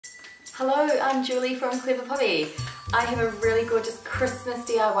Hello, I'm Julie from Clever Poppy. I have a really gorgeous Christmas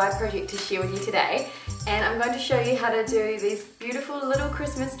DIY project to share with you today, and I'm going to show you how to do these beautiful little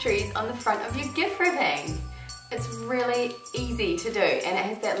Christmas trees on the front of your gift wrapping. It's really easy to do, and it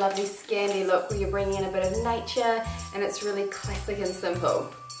has that lovely scandi look where you're bringing in a bit of nature, and it's really classic and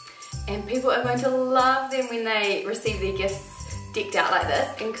simple. And people are going to love them when they receive their gifts decked out like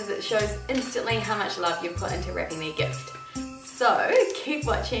this, and because it shows instantly how much love you've put into wrapping their gift. So keep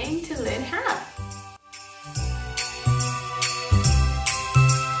watching to learn how.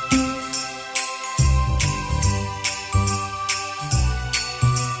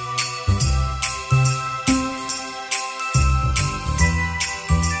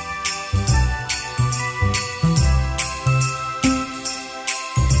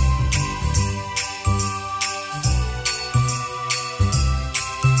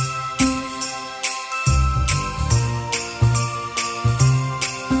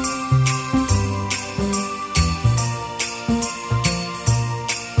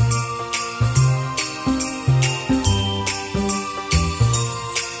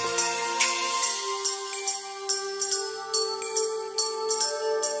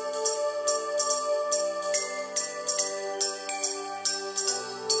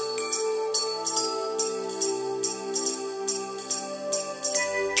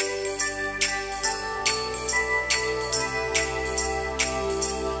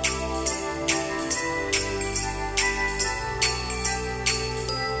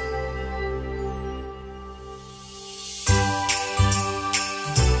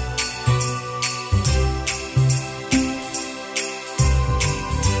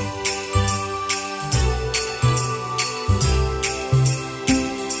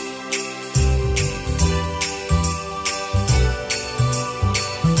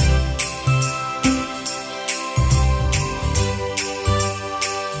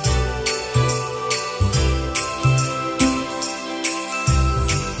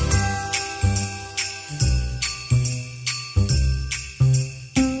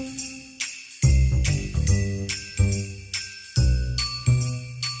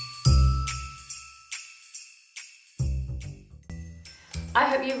 I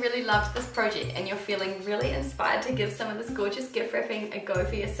hope you really loved this project and you're feeling really inspired to give some of this gorgeous gift wrapping a go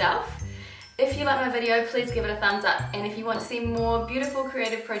for yourself. If you like my video, please give it a thumbs up, and if you want to see more beautiful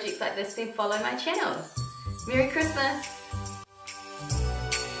creative projects like this, then follow my channel. Merry Christmas!